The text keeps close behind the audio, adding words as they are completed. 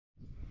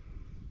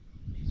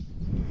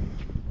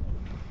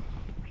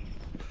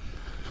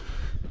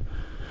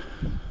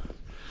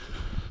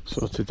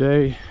So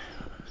today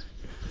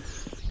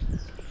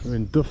we're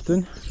in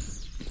Dufton,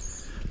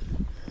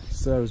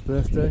 Sarah's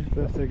birthday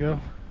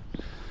girl,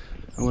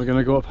 and we're going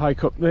to go up High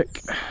Cup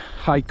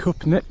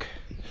Nick.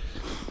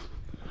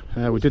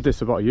 We did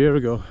this about a year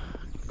ago,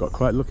 got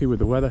quite lucky with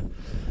the weather.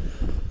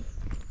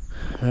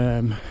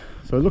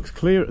 So it looks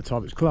clear at the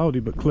top, it's cloudy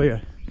but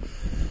clear.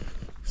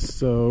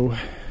 So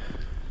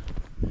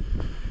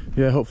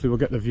yeah, hopefully we'll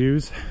get the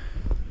views.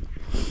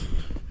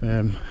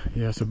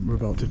 Yeah, so we're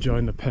about to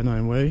join the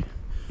Pennine Way,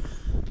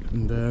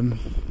 and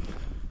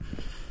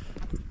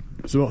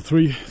it's about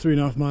three and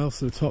a half miles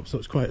to the top, so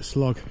it's quite a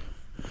slog.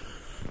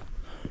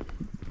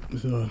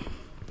 So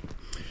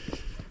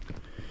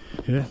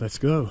yeah, let's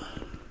go.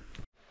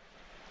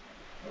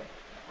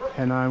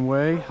 Pennine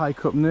Way, High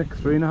Cup Nick,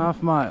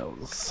 3.5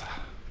 miles.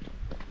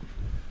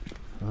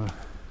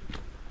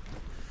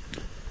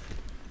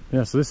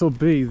 Yeah, so this will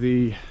be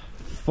the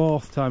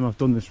 4th time I've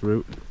done this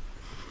route.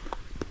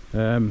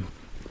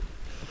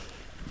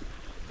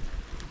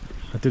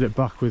 I did it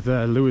back with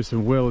Lewis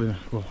and Will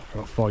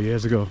about 4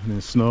 years ago in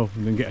the snow,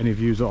 and didn't get any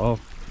views at all.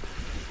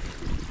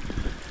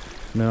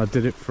 And then I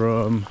did it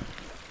from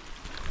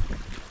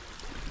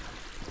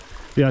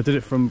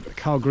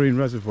Cow Green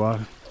Reservoir,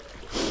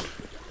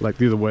 like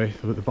the other way,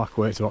 the back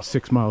way. It's about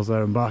 6 miles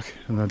there and back,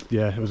 and then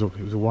yeah, it was a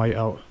white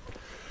out.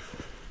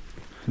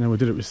 And then we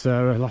did it with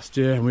Sarah last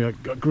year, and we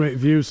got great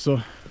views.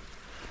 So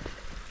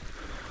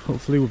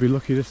hopefully we'll be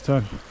lucky this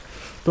time.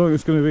 Don't think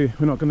it's going to be.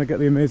 We're not going to get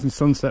the amazing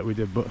sunset we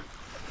did, but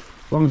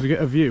as long as we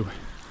get a view,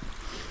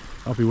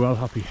 I'll be well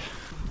happy.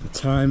 The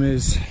time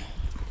is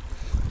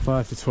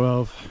 5 to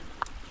 12.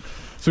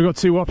 So we've got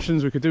two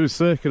options. We could do a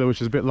circular,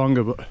 which is a bit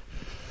longer, but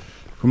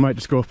we might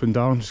just go up and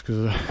down just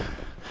because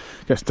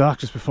it gets dark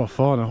just before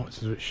 4 now, which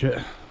is a bit shit.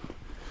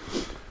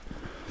 So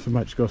we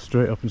might just go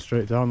straight up and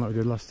straight down like we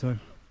did last time.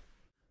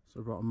 So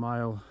about a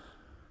mile,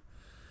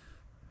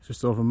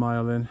 just over a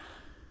mile in.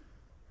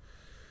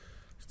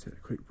 Just take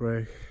a quick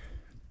break.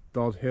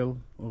 Dodd Hill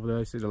over there,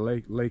 you see the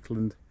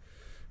Lakeland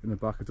in the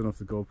back. I don't know if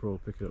the GoPro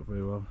will pick it up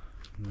very well.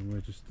 And then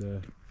we're just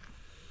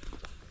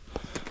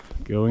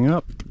going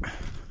up.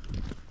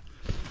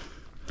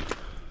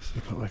 So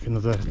we've got like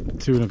another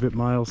 2 and a bit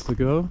miles to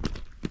go.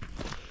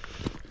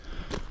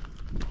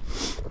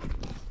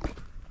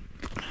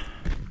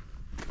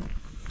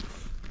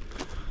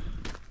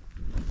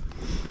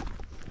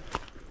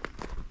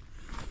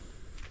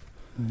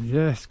 And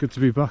yeah, it's good to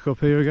be back up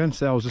here again.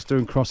 So I was just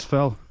doing Cross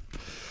Fell,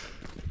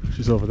 which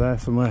is over there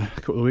somewhere, a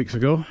couple of weeks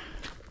ago,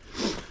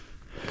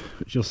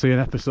 which you'll see in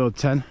episode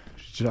 10,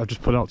 which I've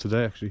just put out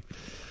today actually.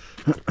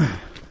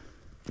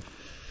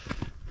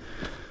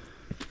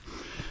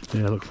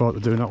 Yeah, I look forward to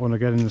doing that one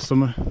again in the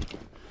summer.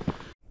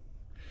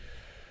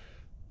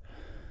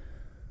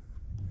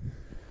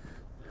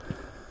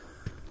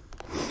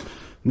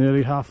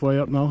 Nearly halfway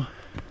up now.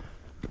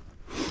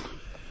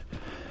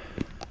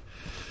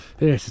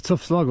 Yeah, it's a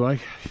tough slog, like,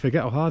 you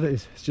forget how hard it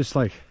is. It's just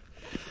like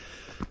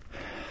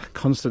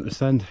constant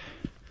ascent.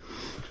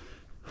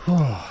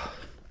 Oh.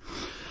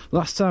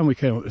 Last time we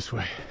came up this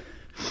way,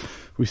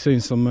 we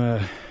seen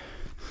some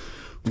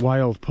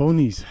wild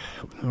ponies,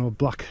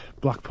 black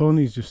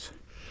ponies just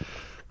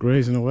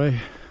grazing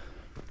away.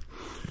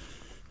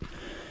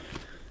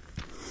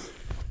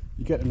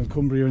 You get them in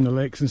Cumbria and the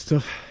lakes and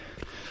stuff.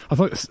 I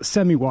thought it's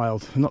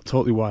semi-wild, not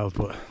totally wild,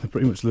 but they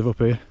pretty much live up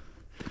here.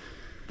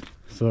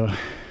 So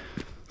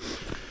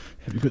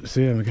it'd be good to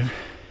see them again.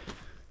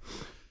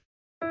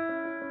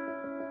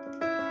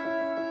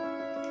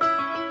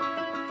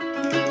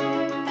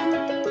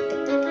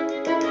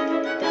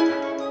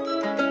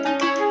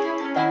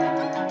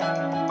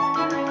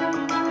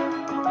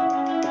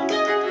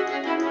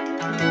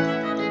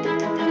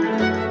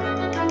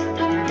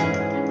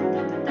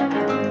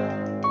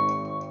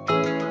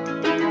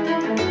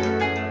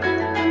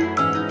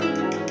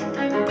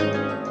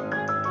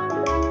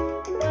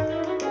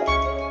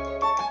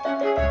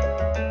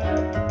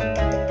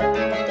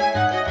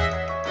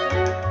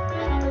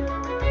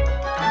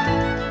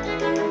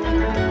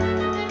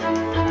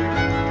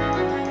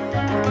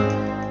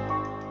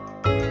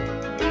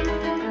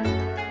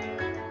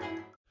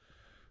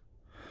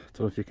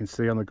 Don't know if you can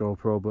see on the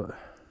GoPro, but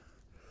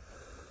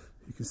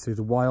you can see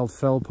the wild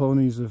fell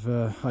ponies of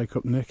High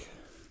Cup Nick.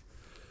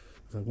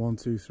 There's like 1,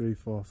 2, 3,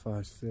 4,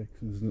 5,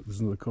 6, and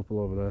there's another couple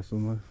over there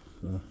somewhere.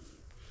 So,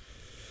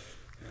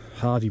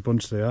 hardy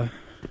bunch they are.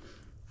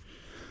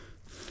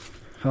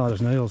 Hard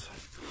as nails.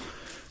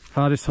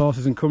 Hardest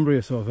horses in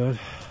Cumbria, so I've heard.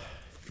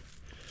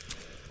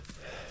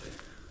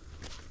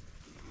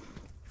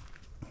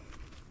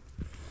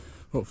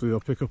 Hopefully they'll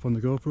pick up on the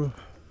GoPro.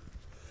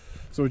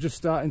 So we're just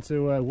starting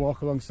to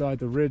walk alongside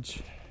the ridge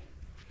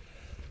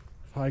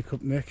of High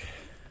Cup Nick,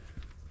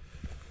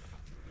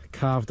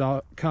 carved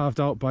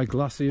out by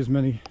glaciers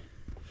many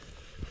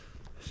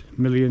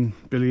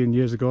billion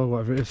years ago,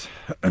 whatever it is.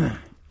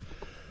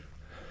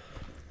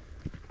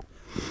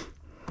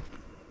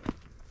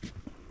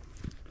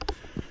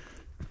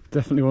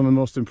 Definitely one of the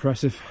most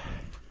impressive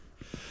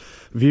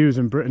views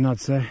in Britain, I'd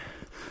say.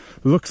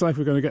 Looks like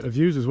we're going to get the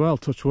views as well,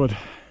 touch wood.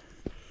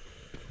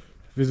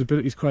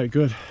 visibility's quite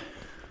good.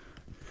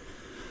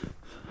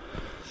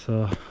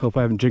 So hope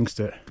I haven't jinxed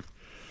it.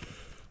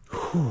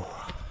 Whew.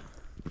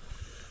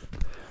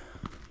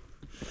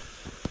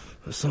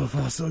 But so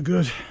far so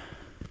good.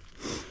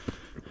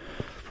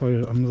 Probably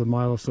another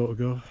mile or so to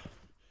go.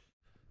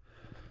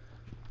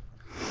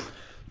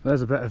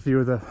 There's a better view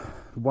of the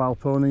wild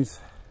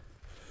ponies.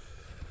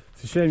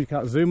 It's a shame you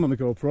can't zoom on the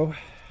GoPro,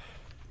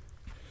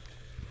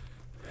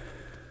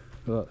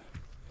 but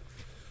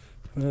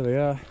there they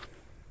are.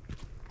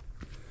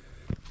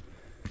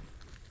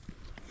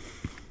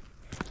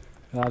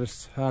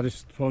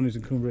 Hardest ponies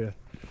in Cumbria.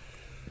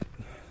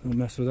 Don't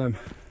mess with them.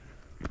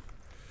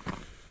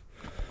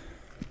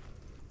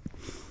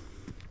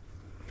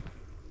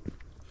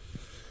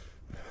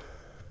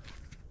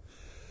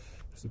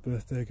 It's a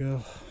birthday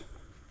girl.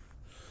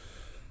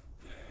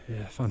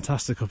 Yeah,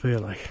 fantastic up here,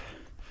 like.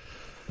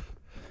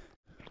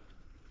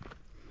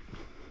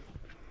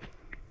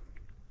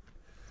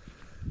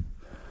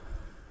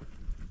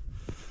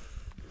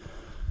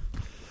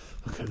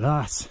 Look at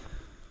that.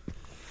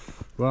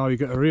 Wow, you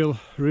get a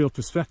real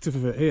perspective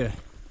of it here.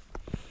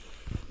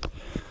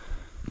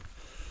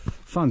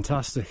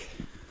 Fantastic.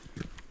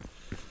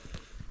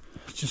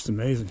 It's just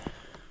amazing.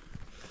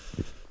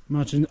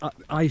 Imagine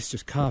ice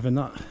just carving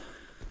it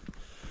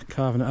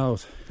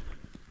out.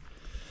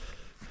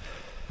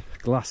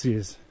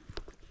 Glaciers.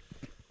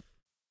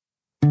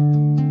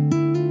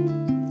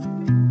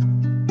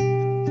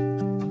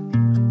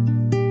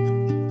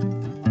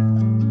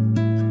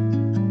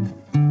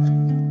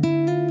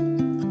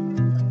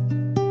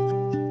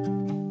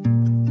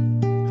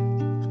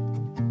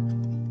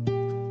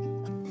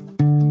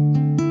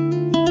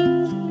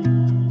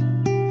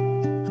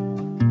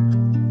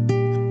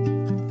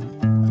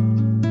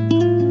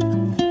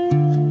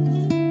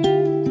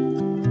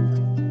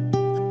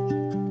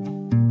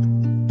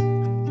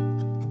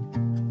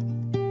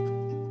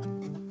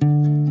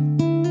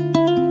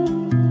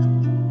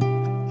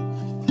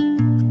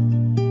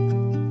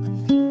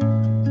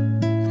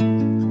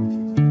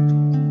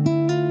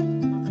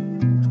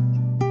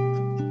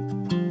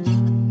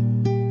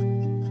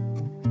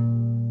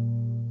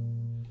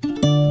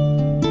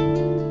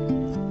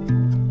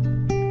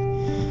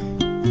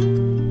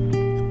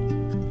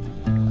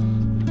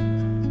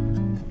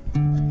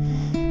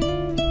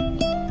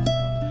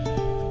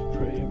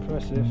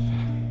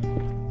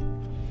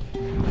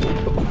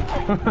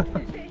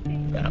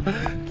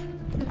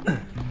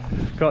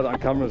 Got that on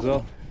camera as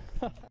well.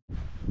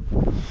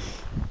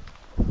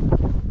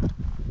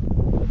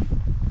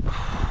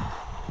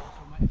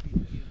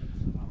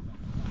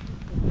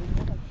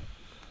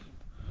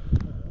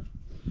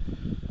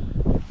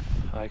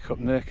 Hike up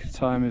Nick,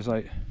 time is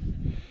like,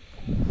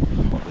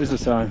 what is the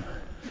time?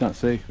 Can't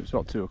see, it's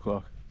about 2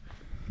 o'clock.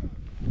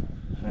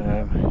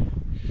 Yeah,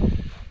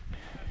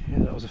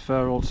 that was a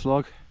fair old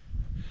slog.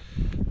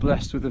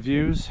 Blessed with the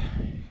views.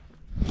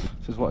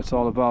 This is what it's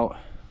all about.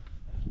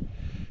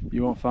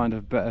 You won't find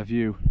a better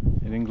view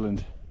in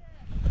England.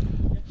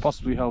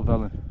 Possibly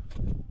Helvellyn.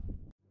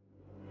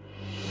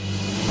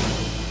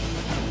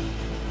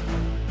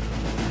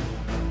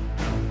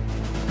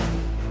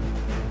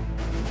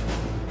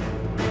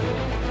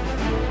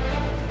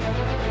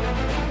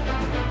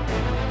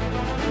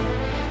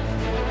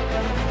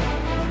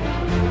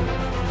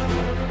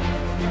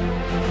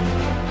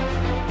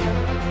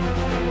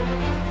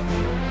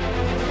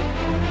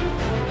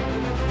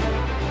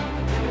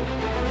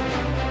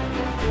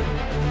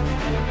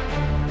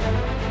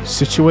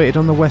 Situated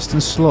on the western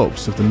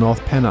slopes of the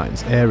North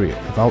Pennines area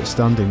of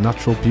outstanding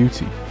natural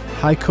beauty,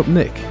 High Cup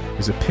Nick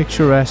is a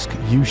picturesque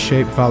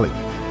U-shaped valley.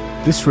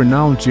 This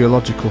renowned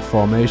geological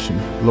formation,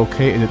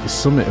 located at the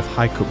summit of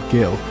High Cup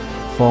Gill,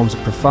 forms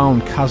a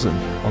profound chasm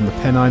on the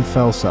Pennine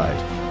fellside.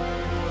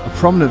 A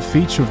prominent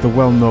feature of the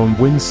well-known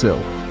Windsill,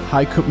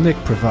 High Cup Nick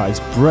provides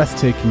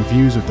breathtaking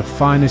views of the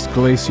finest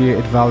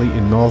glaciated valley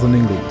in northern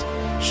England,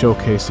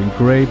 showcasing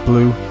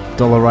grey-blue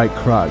dolerite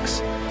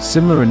crags,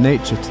 similar in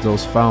nature to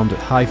those found at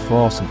High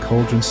Force and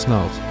Cauldron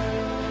Snout.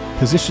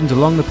 Positioned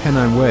along the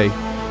Pennine Way,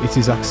 it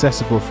is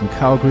accessible from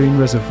Calgreen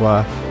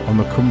Reservoir on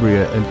the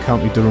Cumbria and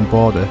County Durham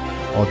border,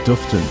 or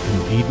Dufton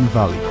in Eden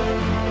Valley.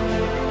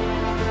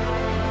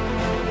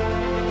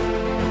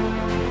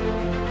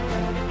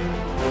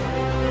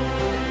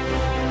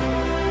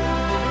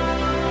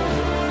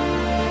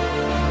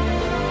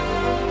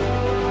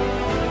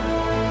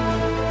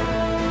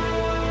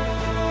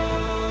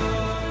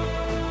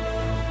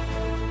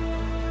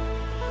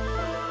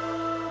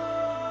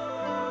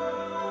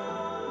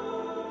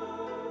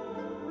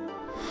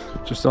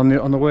 Just on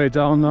the way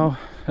down now.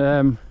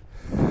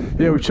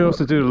 Yeah, we chose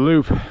to do the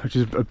loop, which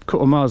is a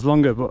couple of miles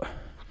longer, but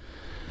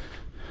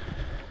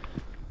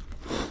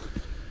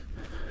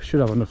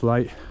should have enough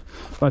light.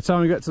 By the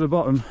time we get to the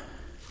bottom,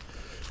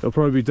 it'll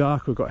probably be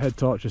dark. We've got head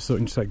torches, so we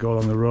can just like go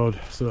along the road.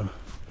 So,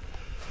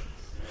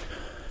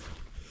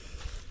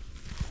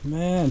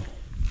 man,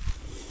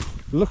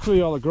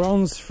 luckily all the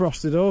ground's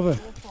frosted over.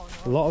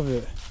 A lot of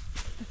it.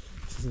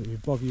 This is gonna be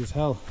boggy as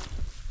hell.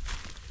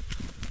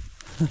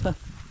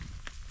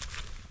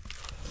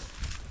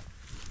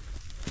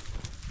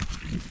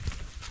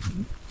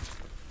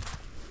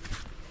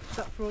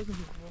 frozen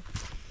before.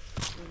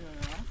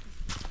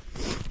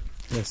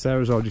 Yeah,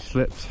 Sarah's already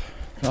slipped.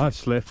 I've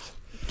slipped.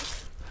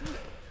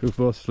 We've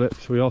both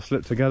slipped. We all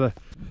slipped together.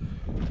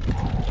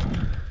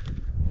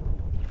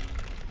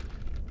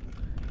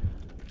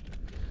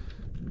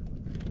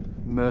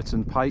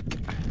 Merton Pike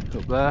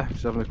up there,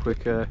 just having a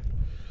quick brew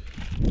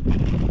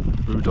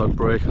dog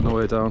break on the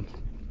way down.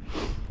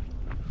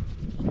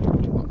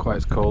 Not quite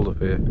as cold up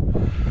here,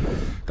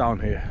 down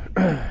here.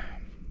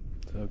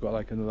 So I've got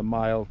like another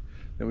mile,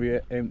 then we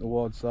aim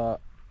towards that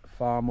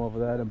farm over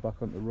there, then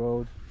back onto the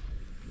road,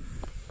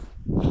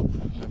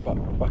 and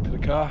then back to the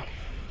car.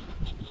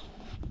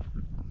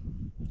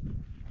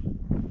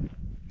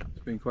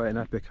 It's been quite an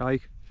epic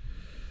hike.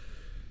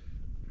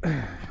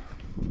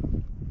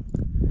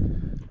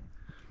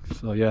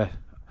 So yeah,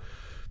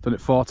 done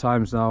it 4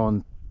 times now,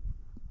 and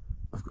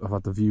I've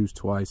had the views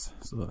twice,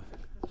 so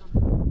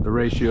the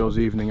ratio's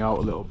evening out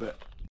a little bit.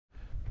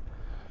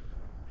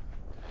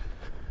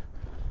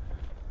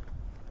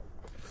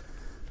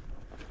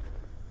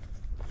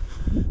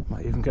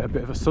 Might even get a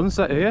bit of a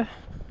sunset here.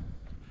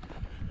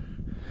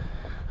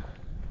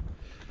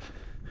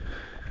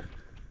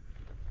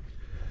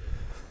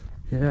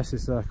 Yes,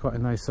 it's quite a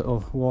nice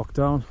little walk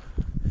down.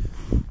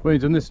 I've only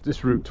done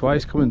this route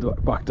twice, coming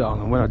back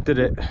down, and when I did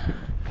it,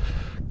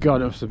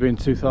 God, it must have been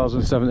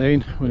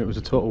 2017 when it was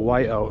a total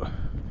whiteout.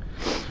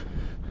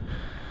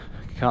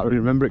 I can't really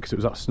remember it because it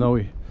was that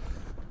snowy.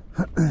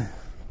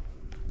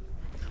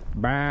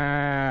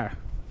 Bah!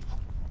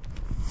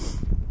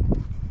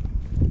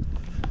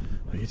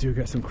 But you do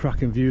get some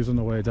cracking views on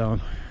the way down.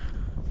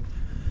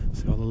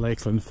 See all the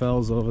Lakeland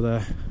Fells over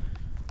there.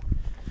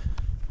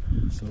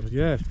 So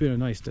yeah, it's been a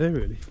nice day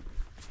really.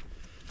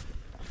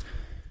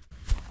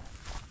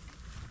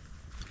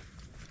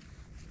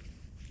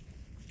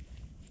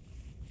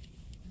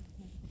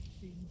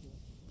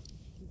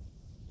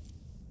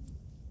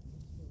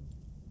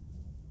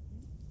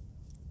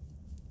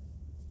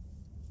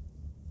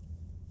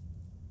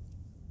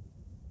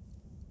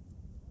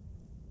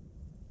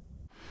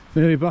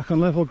 Nearly back on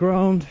level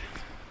ground.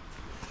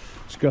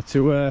 Just got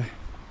to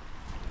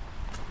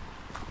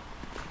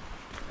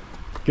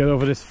get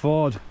over this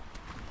ford.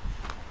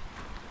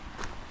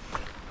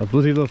 I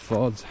bloody love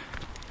fords.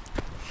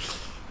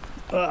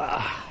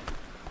 Ah.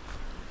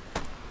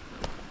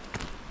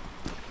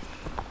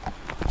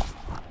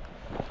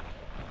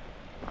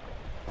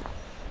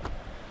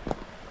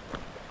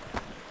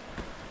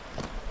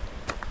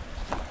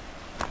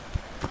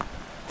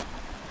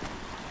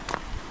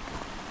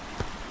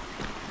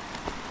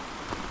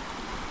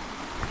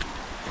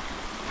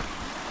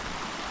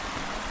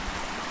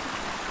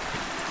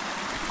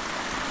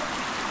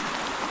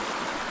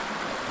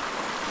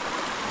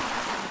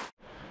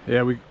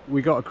 Yeah,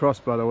 we got across,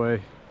 by the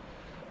way.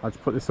 I had to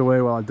put this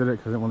away while I did it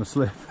because I didn't want to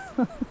slip.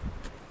 But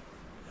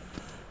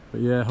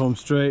yeah, home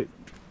straight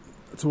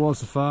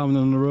towards the farm and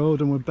on the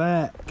road, and we're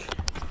back.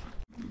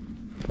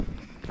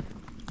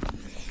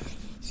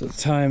 So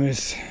the time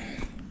is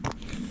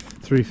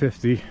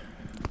 3:50.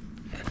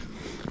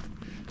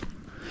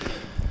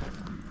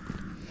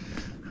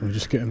 And we're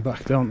just getting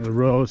back down to the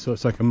road, so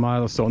it's like a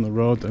mile or so on the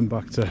road, then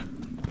back to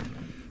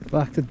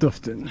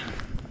Dufton.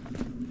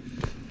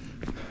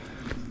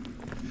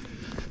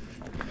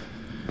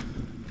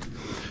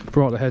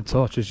 Brought the head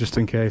torches just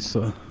in case,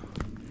 so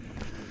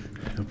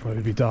it'll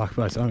probably be dark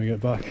by the time we get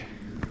back.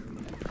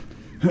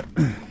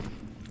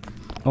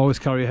 Always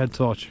carry a head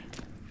torch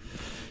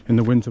in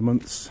the winter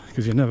months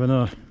because you never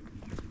know.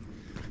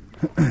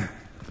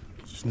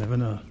 Just never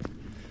know.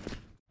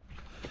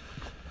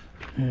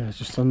 Yeah, it's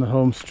just on the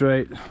home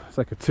straight. It's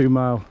like a 2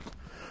 mile.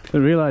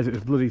 Didn't realise it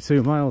was bloody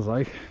 2 miles,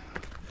 like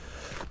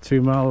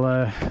 2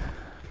 mile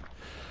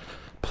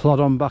plod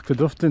on back to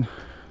Dufton.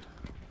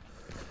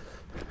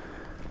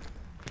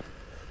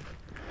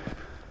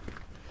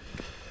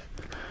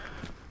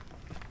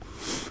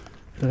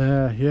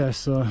 Yeah,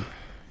 so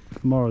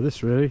more of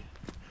this really.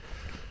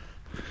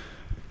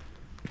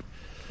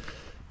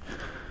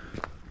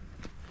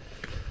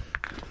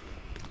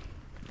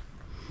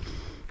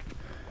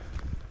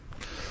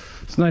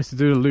 It's nice to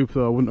do the loop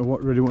though. I wouldn't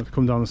have really want to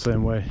come down the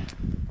same way.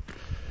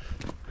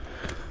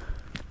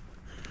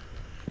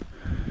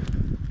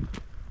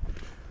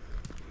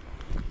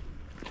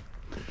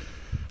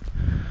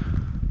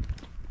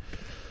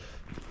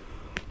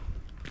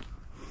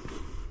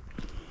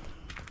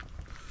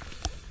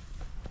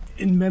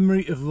 In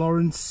memory of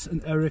Lawrence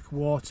and Eric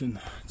Wharton,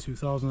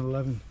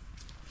 2011.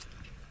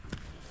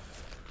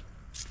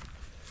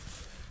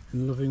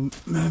 In loving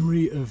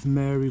memory of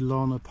Mary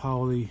Lorna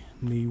Powley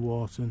Nee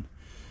Wharton,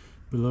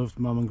 beloved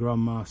mum and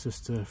grandma,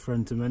 sister,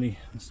 friend to many.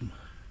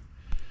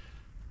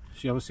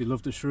 She obviously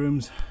loved the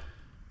shrooms.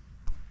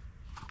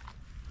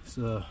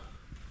 So,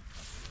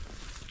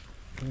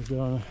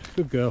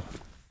 good girl.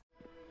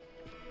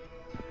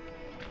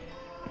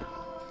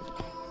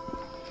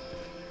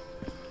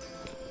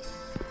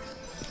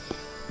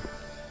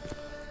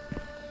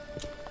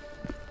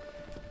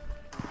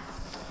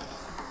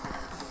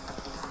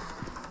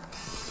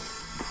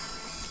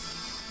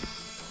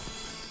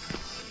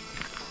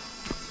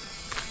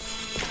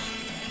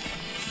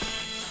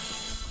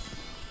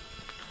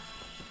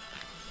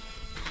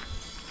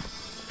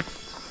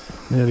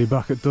 Nearly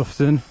back at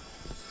Dufton.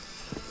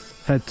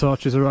 Head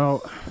torches are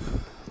out.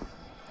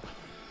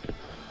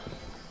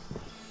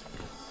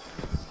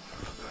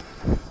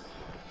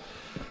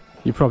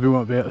 You probably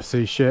won't be able to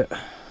see shit.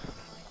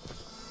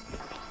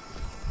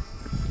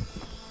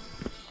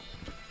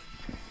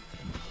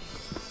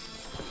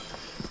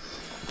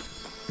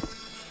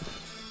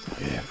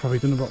 Yeah, probably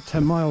done about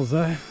 10 miles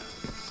there.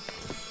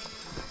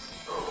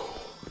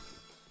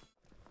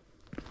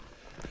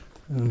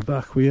 And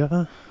back we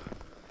are.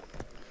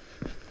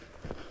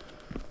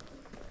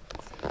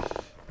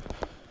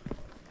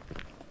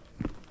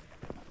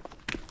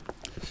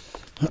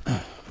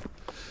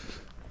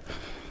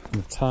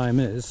 The time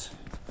is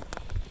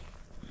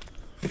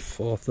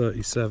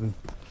 4:37.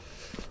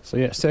 So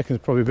yeah, it's taken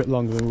us probably a bit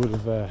longer than we would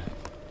have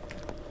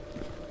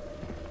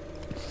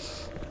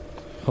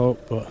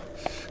hoped, but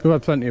we've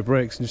had plenty of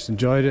breaks and just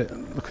enjoyed it,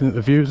 looking at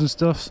the views and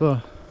stuff.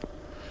 So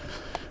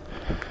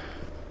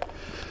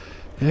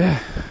yeah,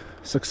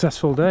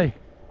 successful day.